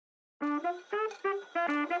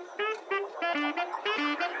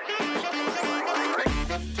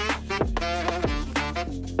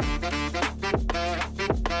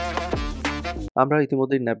আমরা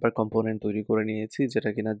ইতিমধ্যেই network component তৈরি করে নিয়েছি, যেটা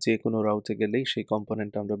কিনা যে কোনো রাউটে গেলেই সেই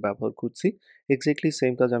কম্পোনেন্টটা আমরা ব্যবহার করছি। এক্স্যাক্টলি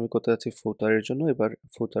সেম কাজ আমি করতে যাচ্ছি ফুটারের জন্য। এবার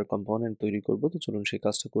ফুটার কম্পোনেন্ট তৈরি করব। তো চলুন সেই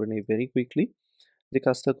কাজটা করে নিই ভেরি কুইকলি। যে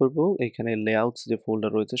কাজটা করব, এইখানে লেআউটস যে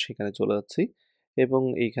ফোল্ডার রয়েছে সেখানে চলে যাচ্ছি এবং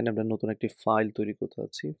এইখানে আমরা নতুন একটি ফাইল তৈরি করতে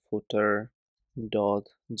যাচ্ছি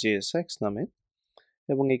footer.jsx নামে,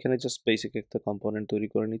 এবং এখানে জাস্ট বেসিক একটা কম্পোনেন্ট তৈরি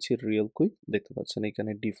করে নিচ্ছি রিয়েল কুইক। দেখতে পাচ্ছেন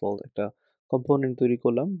এখানে ডিফল্ট একটা কম্পোনেন্ট তৈরি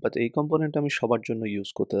করলাম, বাট এই কম্পোনেন্ট আমি সবার জন্য ইউজ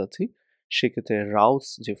করতে যাচ্ছি। সেক্ষেত্রে রাউটস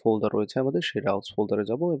যে ফোল্ডার রয়েছে আমাদের, সেই রাউটস ফোল্ডারে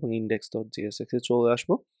যাব এবং index.jsx এ চলে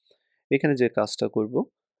আসবো। এখানে যে কাজটা করব,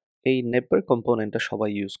 এই নেটওয়ার্ক কম্পোনেন্টটা সবাই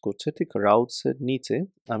ইউজ করছে, ঠিক রাউটসের নিচে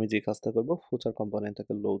আমি যে কাজটা করব, ফুটার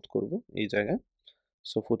কম্পোনেন্টটাকে লোড করব এই জায়গায়।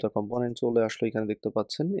 সো ফুটার কম্পোনেন্ট চলে আসলো, এখানে দেখতে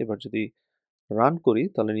পাচ্ছেন। এবার যদি রান করি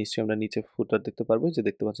তাহলে নিশ্চয়ই আমরা নিচে ফুটার দেখতে পারবো, যে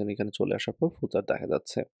দেখতে পাচ্ছেন এখানে চলে আসার পর ফুটার দেখা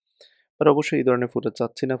যাচ্ছে। আর অবশ্যই এই ধরনের ফুটার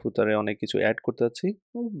চাচ্ছি না, ফুটারে অনেক কিছু অ্যাড করতে যাচ্ছি,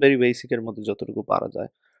 ভেরি বেসিকের মধ্যে যতটুকু পারা যায়।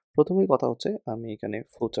 প্রথমেই কথা হচ্ছে আমি এখানে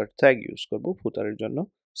ফুটার ট্যাগ ইউজ করব, ফুটারের জন্য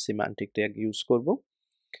সিম্যান্টিক ট্যাগ ইউজ করব,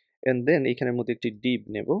 এন্ড দেন এখানের মধ্যে একটি ডিভ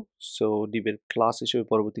নেব। সো ডিভের ক্লাস হিসেবে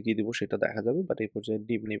পরবর্তী কি দিব সেটা দেখা যাবে, বাট এই পর্যায়ে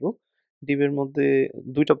ডিভ নিব। ডিভের মধ্যে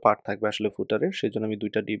দুইটা পার্ট থাকবে আসলে ফুটারের, সেই জন্য আমি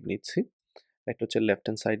দুইটা ডিভ নিচ্ছি। একটা হচ্ছে লেফট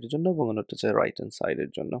হ্যান্ড সাইডের জন্য এবং অন্যটা হচ্ছে রাইট হ্যান্ড সাইডের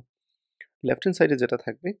জন্য। লেফট হ্যান্ড সাইডে যেটা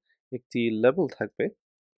থাকবে, একটি লেবেল থাকবে।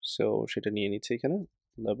 সো সেটা নিয়ে নিচ্ছি এখানে,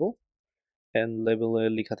 লেবেল, এন্ড লেবেলে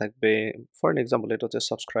লেখা থাকবে, ফর এন এক্সাম্পল এটা হচ্ছে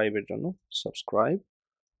সাবস্ক্রাইবের জন্য, সাবস্ক্রাইব,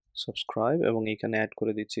 সাবস্ক্রাইব, এবং এখানে অ্যাড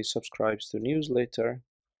করে দিচ্ছি subscribes two news letter,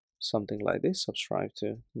 something like this, subscribe to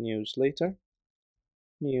news letter,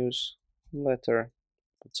 news letter,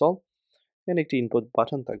 that's all. And একটি ইনপুট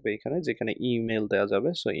বাটন থাকবে এখানে, যেখানে ইমেল দেওয়া যাবে।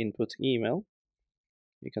 সো ইনপুট ইমেল,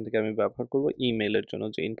 এখান থেকে আমি ব্যবহার করব ইমেইলের জন্য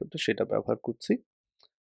যে ইনপুটটা সেটা ব্যবহার করছি।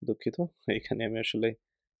 দুঃখিত, এখানে আমি আসলে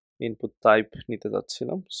ইনপুট টাইপ নিতে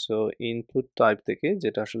যাচ্ছিলাম। সো ইনপুট টাইপ থেকে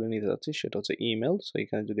যেটা আসলে নিতে যাচ্ছি সেটা হচ্ছে ইমেল। সো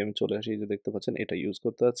এখানে যদি আমি চলে আসি, যে দেখতে পাচ্ছেন এটা ইউজ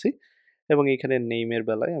করতে যাচ্ছি, এবং এখানে নেইমের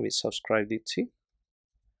বেলায় আমি সাবস্ক্রাইব দিচ্ছি।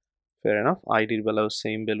 Fair enough. আইডির বেলাও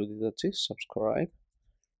সেম ভ্যালু দিতে যাচ্ছি, subscribe.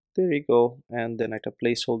 There you go. And then একটা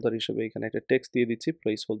প্লেস হোল্ডার হিসেবে এখানে একটা টেক্সট দিয়ে দিচ্ছি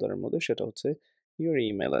প্লেস হোল্ডারের মধ্যে, সেটা হচ্ছে your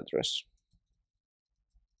email address.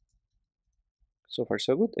 So far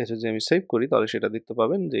so good. এটা যদি আমি সেভ করি তাহলে সেটা দেখতে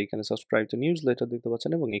পাবেন যে এখানে সাবস্ক্রাইব টু নিউজ লেটার দেখতে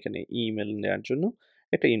পাচ্ছেন, এবং এখানে ইমেল নেওয়ার জন্য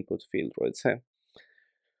একটা ইনপুট ফিল্ড রয়েছে।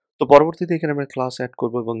 তো পরবর্তীতে এখানে আমরা ক্লাস অ্যাড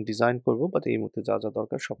করব এবং ডিজাইন করব, বাট এই মুহূর্তে যা যা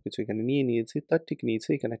দরকার সবকিছু এখানে নিয়ে নিয়েছি। তার ঠিক নিচে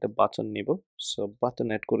এখানে একটা বাটন নেব। সো বাটন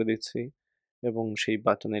অ্যাড করে দিচ্ছি, এবং সেই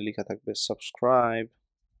বাটনে লেখা থাকবে সাবস্ক্রাইব,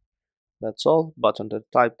 দ্যাটস অল। বাটনটার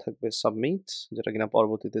টাইপ থাকবে সাবমিট, যেটা কিনা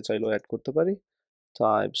পরবর্তীতে চাইলেও অ্যাড করতে পারি।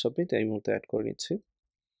 টাইপ সাবমিট এই মুহূর্তে অ্যাড করে নিচ্ছি,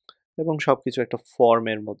 এবং সবকিছু একটা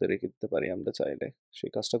ফর্মের মধ্যে রেখে দিতে পারি আমরা চাইলে।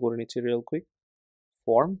 সেই কাজটা করে নিচ্ছি real quick.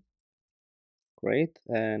 Form, great,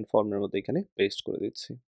 and ফর্মের মধ্যে এখানে পেস্ট করে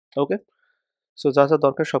দিচ্ছি। ওকে। সো যা যা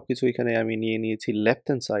দরকার সবকিছু এখানে আমি নিয়ে নিয়েছি লেফট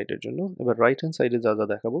হ্যান্ড সাইডের জন্য। এবার রাইট হ্যান্ড সাইডে যা যা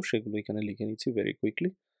দেখাবো সেগুলো এখানে লিখে নিচ্ছি ভেরি কুইকলি।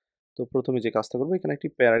 তো প্রথমে যে কাজটা করবো, এখানে একটি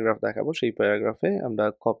প্যারাগ্রাফ দেখাবো, সেই প্যারাগ্রাফে আমরা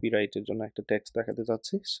কপিরাইটের জন্য একটা টেক্সট দেখাতে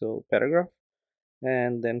চাচ্ছি। So paragraph,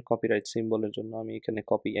 and then copyright সিম্বলের জন্য আমি এখানে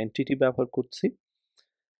কপি এন্টিটি ব্যবহার করছি,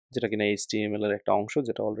 যেটা কিনা HTML এর একটা অংশ,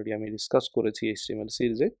 যেটা অলরেডি আমি ডিসকাস করেছি HTML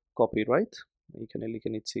সিরিজে। কপিরাইট, এখানে লিখে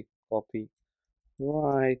নিচ্ছি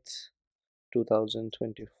copyright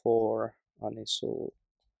 2024 Anisul,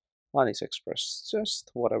 Anis express, just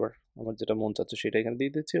whatever আমার যেটা মন চাচ্ছে সেটা এখানে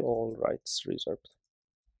দিয়ে দিচ্ছি, all rides reserved.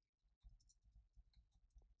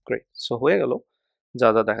 Great. So হয়ে গেল যা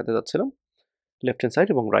যা দেখাতে যাচ্ছিলাম। লেফট হ্যান্ড সাইড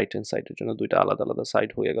এবং রাইট হ্যান্ড সাইডের জন্য দুইটা আলাদা আলাদা সাইড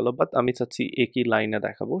হয়ে গেল, বাট আমি চাচ্ছি একই লাইনে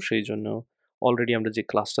দেখাবো, সেই জন্য অলরেডি আমরা যে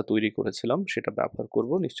ক্লাসটা তৈরি করেছিলাম সেটা ব্যবহার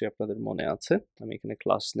করব, নিশ্চয়ই আপনাদের মনে আছে। আমি এখানে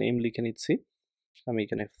ক্লাস নেম লিখে নিচ্ছি। আমি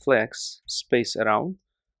এখানে ফ্লেক্স স্পেস অ্যারাউন্ড,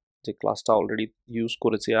 যে ক্লাসটা অলরেডি ইউজ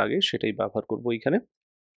করেছি আগে, সেটাই ব্যবহার করব এখানে,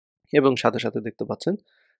 এবং সাথে সাথে দেখতে পাচ্ছেন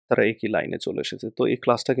তারা একই লাইনে চলে এসেছে। তো এই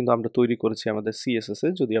ক্লাসটা কিন্তু আমরা তৈরি করেছি আমাদের CSS এ,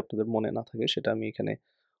 যদি আপনাদের মনে না থাকে সেটা আমি এখানে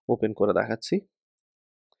ওপেন করে দেখাচ্ছি।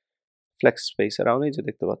 ফ্লেক্স স্পেস অ্যারাউন্ড, এই যে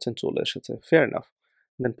দেখতে পাচ্ছেন চলে এসেছে, ফেয়ার এনাফ।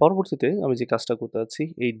 দেন পরবর্তীতে আমি যে কাজটা করতে যাচ্ছি,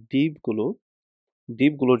 এই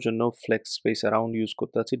ডিপগুলোর জন্য ফ্লেক্স স্পেস অ্যারাউন্ড ইউজ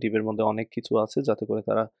করতে যাচ্ছি। ডিপের মধ্যে অনেক কিছু আছে যাতে করে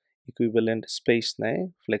তারা ইকুইভ্যালেন্ট স্পেস নেয়,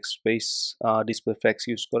 flakes space display flakes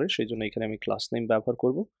use করে, সেই জন্য এখানে আমি ক্লাস নেম ব্যবহার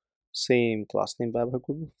করব, সেম ক্লাস নেম ব্যবহার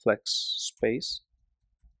করব, ফ্লেক্স স্পেস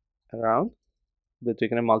অ্যারাউন্ড, যেহেতু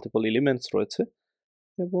এখানে মাল্টিপল এলিমেন্টস রয়েছে,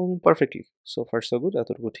 এবং perfectly so far so good,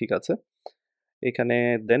 এতটুকু ঠিক আছে। এখানে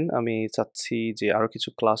দেন আমি চাচ্ছি যে আরও কিছু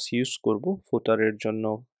ক্লাস ইউজ করব ফুটারের জন্য,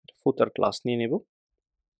 ফুটার ক্লাস নিয়ে নেব,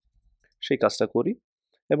 সেই কাজটা করি।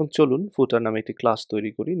 এবং চলুন ফুটার নামে একটি ক্লাস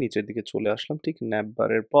তৈরি করি। নিচের দিকে চলে আসলাম ঠিক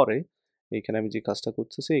ন্যাপবারের পরে এইখানে আমি যে কাজটা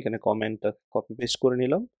করতেছি এখানে কমেন্টটা কপি পেস্ট করে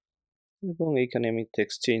নিলাম এবং এইখানে আমি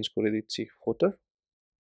টেক্সট চেঞ্জ করে দিচ্ছি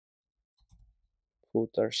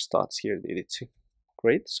ফুটার স্টার্টস হিয়ার দিয়ে দিচ্ছি।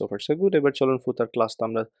 Great, so far so good. এবার চলুন ফুটার ক্লাসটা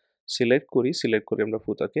আমরা সিলেক্ট করে আমরা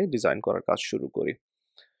ফুটারকে ডিজাইন করার কাজ শুরু করি।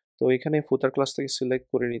 তো এখানে ফুটার ক্লাস থেকে সিলেক্ট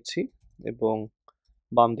করে নিচ্ছি এবং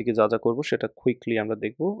বাম দিকে যা করবো সেটা কুইকলি আমরা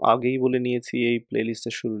দেখব। আগেই বলে নিয়েছি এই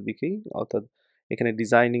প্লেলিস্টের শুরুর দিকেই, অর্থাৎ এখানে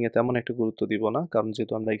ডিজাইনিং এ তেমন একটা গুরুত্ব দিব না, কারণ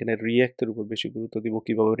যেহেতু আমরা এখানে রিঅ্যাক্ট এর উপর বেশি গুরুত্ব দিব,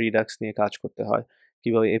 কিভাবে রিডাক্স নিয়ে কাজ করতে হয়,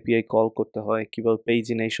 কিভাবে এপিআই কল করতে হয়, কিভাবে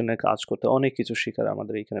পেজিনেশনে কাজ করতে হয়, অনেক কিছু শেখার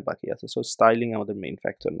আমাদের এখানে বাকি আছে। সো স্টাইলিং আমাদের মেইন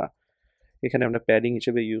ফ্যাক্টর না। এখানে আমরা প্যাডিং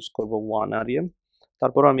হিসেবে ইউজ করব 1 আরইএম।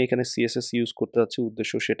 তারপরও আমি এখানে সিএসএস ইউজ করতে যাচ্ছি,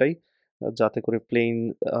 উদ্দেশ্য সেটাই, যাতে করে প্লেন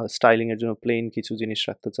স্টাইলিং এর জন্য প্লেন কিছু জিনিস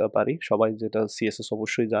রাখতে পারি। সবাই যেটা সিএসএস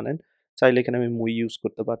অবশ্যই জানেন। চাইলে এখানে আমি মুই ইউজ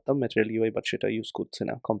করতে পারতাম, ম্যাটেরিয়াল ইউআই, বাট সেটা ইউজ করছি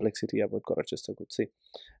না। কমপ্লেক্সিটি অ্যাভয়েড করার চেষ্টা করছি।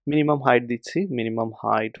 মিনিমাম হাইট দিচ্ছি, minimum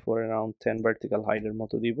height for around 10 vertical হাইটের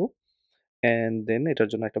মতো দিব। অ্যান্ড দেন এটার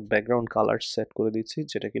জন্য একটা ব্যাকগ্রাউন্ড কালার সেট করে দিচ্ছি,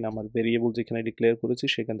 যেটা কিনা আমার ভেরিয়েবল যেখানে ডিক্লেয়ার করেছি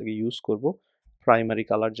সেখান থেকে ইউজ করব। প্রাইমারি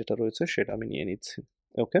কালার যেটা রয়েছে সেটা আমি নিয়ে নিচ্ছি।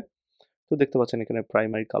 ওকে, তো দেখতে পাচ্ছেন এখানে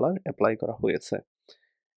প্রাইমারি কালার অ্যাপ্লাই করা হয়েছে।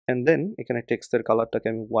 অ্যান্ড দেন এখানে টেক্সটের কালারটাকে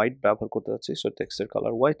আমি হোয়াইট ব্যবহার করতে যাচ্ছি। সো টেক্সটের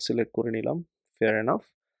কালার হোয়াইট সিলেক্ট করে নিলাম। Fair enough.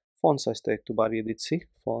 ফন্ট সাইজটা একটু বাড়িয়ে দিচ্ছি।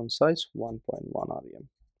 Font size 1.1 REM.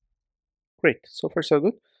 Great, so far so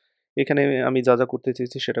good. এখানে আমি যা করতে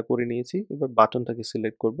চেয়েছি সেটা করে নিয়েছি। এবার বাটনটাকে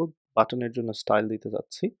সিলেক্ট করব। বাটনের জন্য স্টাইল দিতে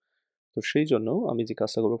যাচ্ছি। তো সেই জন্য আমি যে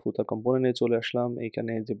কাজটা করবো, ফুটার কম্পোনেন্টে চলে আসলাম।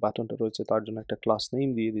 এইখানে যে বাটনটা রয়েছে তার জন্য একটা ক্লাস নেম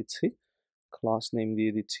দিয়ে দিচ্ছি। ক্লাস নেম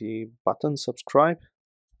দিয়ে দিচ্ছি বাটন সাবস্ক্রাইব।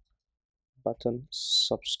 Button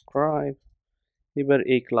subscribe. এবার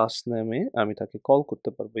এই ক্লাস নেমে আমি তাকে কল করতে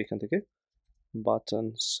পারবো এখান থেকে। Button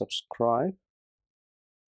subscribe.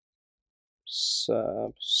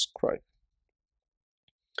 সাবস্ক্রাইব।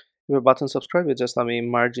 এবার বাটন সাবস্ক্রাইব এ জাস্ট আমি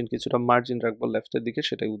কিছুটা মার্জিন রাখবো লেফটের দিকে,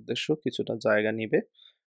 সেটাই উদ্দেশ্য। কিছুটা জায়গা নিবে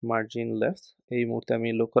মার্জিন লেফট। এই মুহূর্তে আমি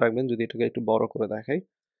লক্ষ্য রাখবেন, যদি এটাকে একটু বড় করে দেখাই,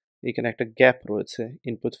 এখানে একটা গ্যাপ রয়েছে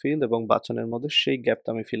ইনপুট ফিল্ড এবং বাটনের মধ্যে, সেই গ্যাপটা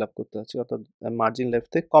আমি ফিল আপ করতে চাচ্ছি, অর্থাৎ মার্জিন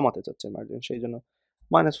লেফটে কমাতে চাচ্ছি মার্জিন, সেই জন্য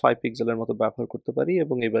 -5 পিক্সেলের মতো ব্যবহার করতে পারি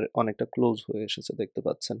এবং এবার অনেকটা ক্লোজ হয়ে এসেছে দেখতে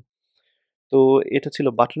পাচ্ছেন। তো এটা ছিল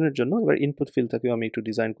বাটনের জন্য। এবার ইনপুট ফিল্ডটাকেও আমি একটু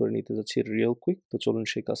ডিজাইন করে নিতে যাচ্ছি রিয়েল কুইক। তো চলুন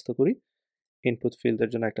সেই কাজটা করি। ইনপুট ফিল্ডের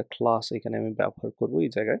জন্য একটা ক্লাস এখানে আমি ব্যবহার করব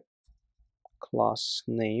এই জায়গায়। ক্লাস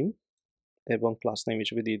নেম এবং ক্লাস নেম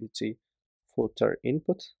হিসেবে দিয়ে দিচ্ছি ফুটার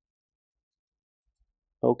ইনপুট।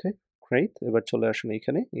 ওকে, গ্রেট। এবার চলে আসুন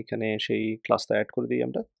এখানে সেই ক্লাসটা অ্যাড করে দিই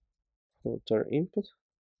আমরা। ফুটার ইনপুট।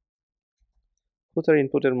 ফুটার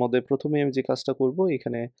ইনপুটের মধ্যে প্রথমে আমি যে কাজটা করব,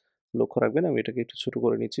 এখানে লক্ষ্য রাখবেন আমি এটাকে একটু ছোট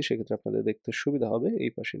করে নিচ্ছি, সেক্ষেত্রে আপনাদের দেখতে সুবিধা হবে।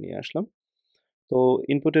 এই পাশে নিয়ে আসলাম। তো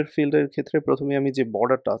ইনপুটের ফিল্ডের ক্ষেত্রে প্রথমে আমি যে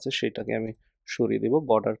বর্ডারটা আছে সেটাকে আমি সরিয়ে দেব।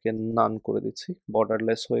 বর্ডারকে নান করে দিচ্ছি,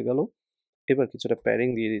 বর্ডারলেস হয়ে গেল। এবার কিছুটা প্যাডিং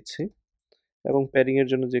দিয়ে দিচ্ছি এবং প্যাডিং এর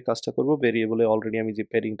জন্য যে কাজটা করব, ভেরিয়েবলে অলরেডি আমি যে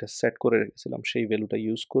প্যাডিংটা সেট করে রেখেছিলাম সেই ভ্যালুটা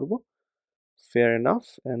ইউজ করব। Fair enough.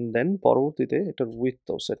 অ্যান্ড দেন পরবর্তীতে এটার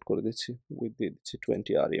উইথটাও সেট করে দিচ্ছি, উইথ দিয়ে দিচ্ছি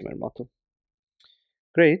 20 আরইএম এর মতো।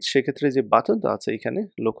 গ্রেট, সেক্ষেত্রে যে বাটনটা আছে এখানে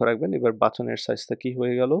লক্ষ্য রাখবেন, এবার বাটনের সাইজটা কি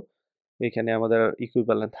হয়ে গেল, এখানে আমাদের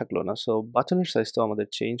ইকুইভ্যালেন্ট থাকলো না। সো বাটনের সাইজটাও আমাদের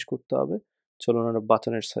চেঞ্জ করতে হবে। চলুন আমরা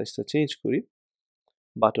বাটনের সাইজটা চেঞ্জ করি।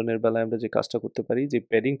 বাটনের বেলায় আমরা যে কাজটা করতে পারি, যে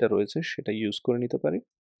প্যাডিংটা রয়েছে সেটা ইউজ করে নিতে পারি।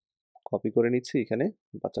 কপি করে নিচ্ছি, এখানে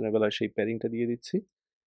বাটনের বেলায় সেই প্যাডিংটা দিয়ে দিচ্ছি।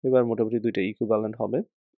 এবার মোটামুটি দুইটা ইকুইভ্যালেন্ট হবে।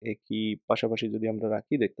 একই পাশাপাশি যদি আমরা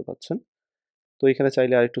রাখি, দেখতে পাচ্ছেন। তো এখানে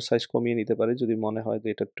চাইলে আরেকটু সাইজ কমিয়ে নিতে পারি, যদি মনে হয় যে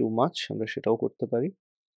এটা টু মাচ আমরা সেটাও করতে পারি।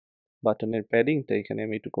 বাটনের প্যাডিংটা এখানে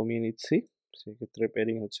আমি একটু কমিয়ে নিচ্ছি। সেক্ষেত্রে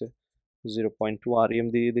প্যাডিং হচ্ছে 0.2 আরইএম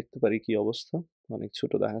দিয়ে দেখতে পারি কি অবস্থা। অনেক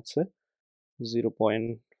ছোট দেখাচ্ছে।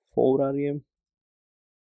 0.4 REM,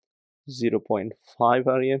 0.5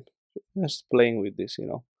 REM. Just playing with this.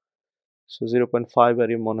 So 0.5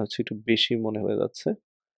 REM মনে হচ্ছে একটু বেশি মনে হয়ে যাচ্ছে।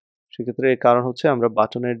 সেক্ষেত্রে এর কারণ হচ্ছে আমরা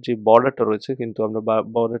বাটনের যে বর্ডারটা রয়েছে কিন্তু আমরা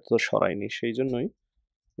বর্ডারটা তো সরাইনি, সেই জন্যই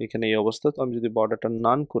এখানে এই অবস্থা। তো আমি যদি বর্ডারটা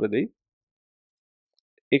নান করে দেই,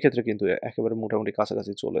 এক্ষেত্রে কিন্তু একেবারে মোটামুটি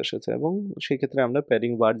কাছাকাছি চলে এসেছে এবং সেই ক্ষেত্রে আমরা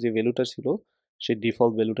প্যাডিং বার যে ভ্যালুটা ছিল সেই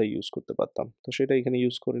ডিফল্ট ভ্যালুটা ইউজ করতে পারতাম। তো সেটা এখানে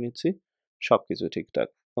ইউজ করে নিচ্ছি। সবকিছু ঠিকঠাক।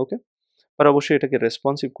 ওকে, আর অবশ্যই এটাকে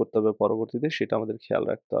রেসপন্সিভ করতে হবে পরবর্তীতে, সেটা আমাদের খেয়াল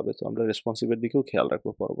রাখতে হবে। তো আমরা রেসপন্সিভের দিকেও খেয়াল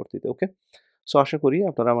রাখবো পরবর্তীতে। ওকে, সো আশা করি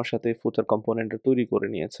আপনারা আমার সাথে ফুটার কম্পোনেন্টটা তৈরি করে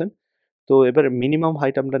নিয়েছেন। তো এবার মিনিমাম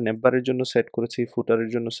হাইট আমরা নেভবারের জন্য সেট করেছি, ফুটারের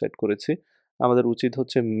জন্য সেট করেছি। আমাদের উচিত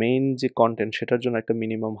হচ্ছে মেইন যে কনটেন্ট সেটার জন্য একটা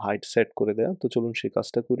মিনিমাম হাইট সেট করে দেয়া। তো চলুন সেই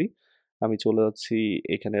কাজটা করি। আমি চলে যাচ্ছি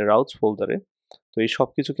এখানে রাউটস ফোল্ডারে। তো এই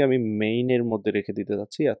সবকিছুকে আমি মেইনের মধ্যে রেখে দিতে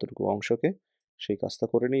যাচ্ছি এতটুকু অংশকে। সেই কাজটা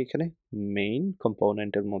করে নিই এখানে। মেইন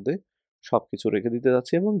কম্পোনেন্টের মধ্যে সবকিছু রেখে দিতে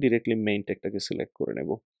যাচ্ছি এবং ডিরেক্টলি মেইন ট্যাগটাকে সিলেক্ট করে নেব।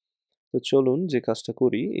 তো চলুন যে কাজটা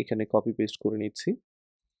করি, এখানে কপি পেস্ট করে নিচ্ছি।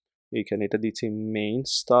 এখানে এটা দিচ্ছি main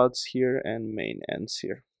starts here and main ends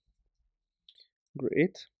here.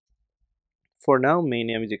 Great. For now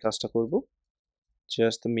মেইনে আমি যে কাজটা করব,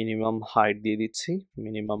 জাস্ট মিনিমাম হাইট দিয়ে দিচ্ছি।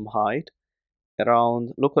 মিনিমাম হাইট অ্যারাউন্ড,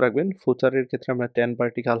 লক্ষ্য রাখবেন ফুটারের ক্ষেত্রে আমরা 10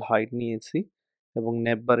 ভার্টিক্যাল হাইট নিয়েছি এবং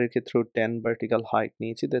নেপবারের ক্ষেত্রেও 10 ভার্টিক্যাল হাইট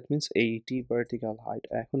নিয়েছি। দ্যাট মিনস 80 ভার্টিক্যাল হাইট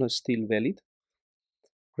এখনো স্টিল ভ্যালিড।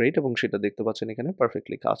 গ্রেট, এবং সেটা দেখতে পাচ্ছেন এখানে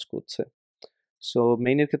পারফেক্টলি কাজ করছে। সো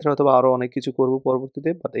মেইনের ক্ষেত্রে হয়তো আরও অনেক কিছু করব পরবর্তীতে,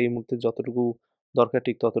 বাট এই মুহূর্তে যতটুকু দরকার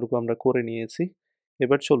ঠিক ততটুকু আমরা করে নিয়েছি।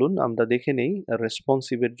 এবার চলুন আমরা দেখে নেই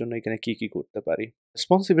রেসপন্সিভের জন্য এখানে কি কি করতে পারি।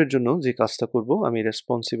 রেসপন্সিভের জন্য যে কাজটা করব, আমি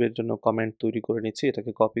রেসপন্সিভের জন্য কমেন্ট তৈরি করে নিচ্ছি।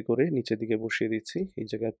 এটাকে কপি করে নিচের দিকে বসিয়ে দিচ্ছি, এই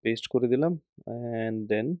জায়গায় পেস্ট করে দিলাম অ্যান্ড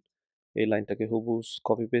দেন এই লাইনটাকে হুবহু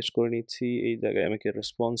কপি পেস্ট করে নিচ্ছি। এই জায়গায় আমাকে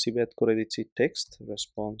রেসপন্সিভ অ্যাড করে দিচ্ছি text,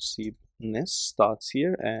 responsiveness starts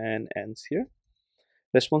here and ends here.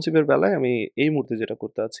 রেসপন্সিভের বেলায় আমি এই মুহূর্তে যেটা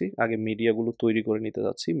করতে যাচ্ছি, আগে মিডিয়াগুলো তৈরি করে নিতে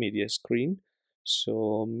যাচ্ছি। Media screen, so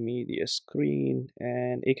media screen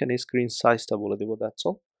and এখানে স্ক্রিন সাইজটা বলে দেবো, দ্যাটস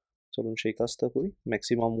অল। চলুন সেই কাজটা করি।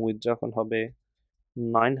 ম্যাক্সিমাম উইথ যখন হবে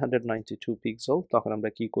 992 পিক্সেল, তখন আমরা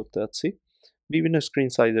কি করতে যাচ্ছি, বিভিন্ন স্ক্রিন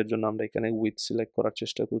সাইজের জন্য আমরা এখানে উইথ সিলেক্ট করার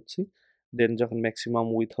চেষ্টা করছি। দেন যখন ম্যাক্সিমাম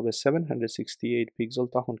উইথ হবে 768 পিক্সেল,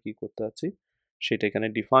 তখন কি করতে যাচ্ছি সেটা এখানে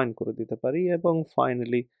ডিফাইন করে দিতে পারি। এবং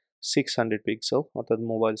ফাইনালি 600 পিক্সেল অর্থাৎ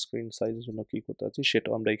মোবাইল স্ক্রিন সাইজের জন্য কি করতে যাচ্ছি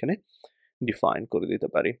সেটাও আমরা এখানে ডিফাইন করে দিতে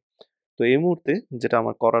পারি। তো এই মুহূর্তে যেটা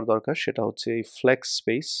আমার করার দরকার সেটা হচ্ছে এই ফ্লেক্স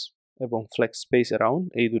স্পেস এবং ফ্লেক্স স্পেস অ্যারাউন্ড,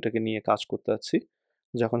 এই দুটাকে নিয়ে কাজ করতে যাচ্ছি।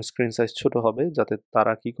 যখন স্ক্রিন সাইজ ছোট হবে যাতে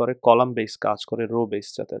তারা কি করে, কলাম বেস কাজ করে, রো বেস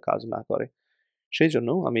যাতে কাজ না করে। সেই জন্য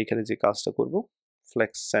আমি এখানে যে কাজটা করব,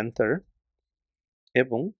 ফ্লেক্স সেন্টার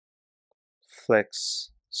এবং ফ্লেক্স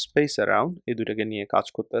স্পেস অ্যারাউন্ড এই দুটাকে নিয়ে কাজ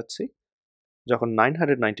করতে যাচ্ছি। যখন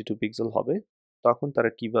 992 পিক্সেল হবে তখন তারা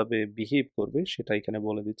কিভাবে বিহেভ করবে সেটা এখানে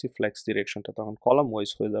বলে দিচ্ছি। ফ্লেক্স ডিরেকশনটা তখন কলাম ওয়াইজ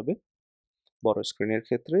হয়ে যাবে বড় স্ক্রিনের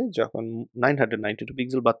ক্ষেত্রে। যখন 992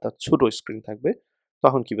 পিক্সেল বা তার ছোট স্ক্রিন থাকবে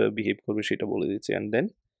তখন কিভাবে বিহেভ করবে সেটা বলে দিচ্ছি। অ্যান্ড দেন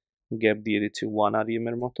গ্যাপ দিয়ে দিচ্ছি 1 rem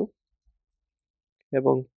এর মতো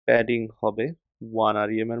এবং প্যাডিং হবে 1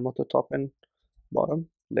 rem এর মতো top and bottom,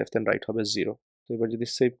 left and right হবে 0। তো এবার যদি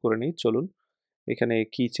সেভ করে নিই, চলুন এখানে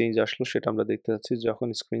কি চেঞ্জ আসলো সেটা আমরা দেখতে পাচ্ছি। যখন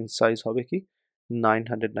স্ক্রিন সাইজ হবে কি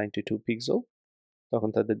 992 পিক্সেল, তখন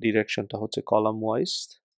তাদের ডিরেকশনটা হচ্ছে কলাম ওয়াইজ।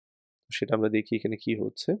 সেটা আমরা দেখি এখানে কি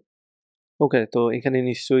হচ্ছে। ওকে, তো এখানে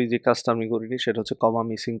নিশ্চয়ই যে কাজটা আমি করিনি সেটা হচ্ছে কমা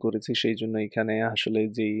মিসিং করেছি, সেই জন্য এখানে আসলে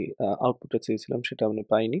যেই আউটপুটটা চেয়েছিলাম সেটা আমি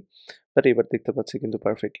পাইনি। বাট এবার দেখতে পাচ্ছি কিন্তু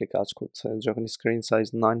পারফেক্টলি কাজ করছে। যখন স্ক্রিন সাইজ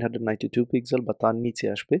 992 পিক্সেল বা তার নিচে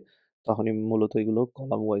আসবে তখনই মূলত এগুলো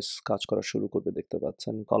কলাম ওয়াইজ কাজ করা শুরু করবে, দেখতে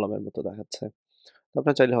পাচ্ছেন কলামের মতো দেখাচ্ছে। তো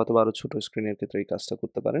আপনারা চাইলে হয়তো আরও ছোটো স্ক্রিনের ক্ষেত্রে এই কাজটা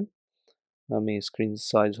করতে পারেন। আমি স্ক্রিন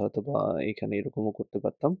সাইজ হয়তো বা এখানে এরকমও করতে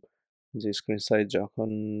পারতাম যে স্ক্রিন সাইজ যখন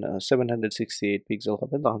 768 পিক্সেল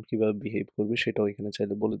হবে তখন কীভাবে বিহেভ করবে সেটাও এখানে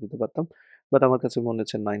চাইলে বলে দিতে পারতাম। বাট আমার কাছে মনে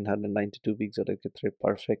হচ্ছে 992 পিক্সেলের ক্ষেত্রে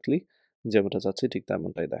পারফেক্টলি যেমনটা চাচ্ছি ঠিক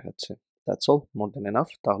তেমনটাই দেখাচ্ছে। That's all, more than enough.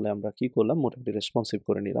 তাহলে আমরা কি করলাম, মোটামুটি রেসপন্সিভ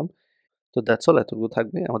করে নিলাম। তো দ্যাটস অল, এতটুকু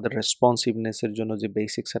থাকবে। আমাদের রেসপন্সিভনেসের জন্য যে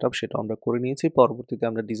বেসিক সেটআপ সেটা আমরা করে নিয়েছি। পরবর্তীতে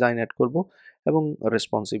আমরা ডিজাইন অ্যাড করব এবং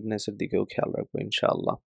রেসপন্সিভনেসের দিকেও খেয়াল রাখবো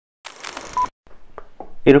ইনশাআল্লাহ।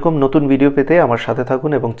 এরকম নতুন ভিডিও পেতে আমার সাথে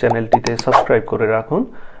থাকুন এবং চ্যানেলটিতে সাবস্ক্রাইব করে রাখুন।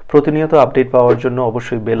 প্রতিনিয়ত আপডেট পাওয়ার জন্য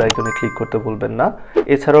অবশ্যই বেল আইকনে ক্লিক করতে ভুলবেন না।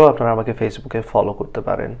 এছাড়াও আপনারা আমাকে ফেসবুকে ফলো করতে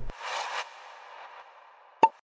পারেন।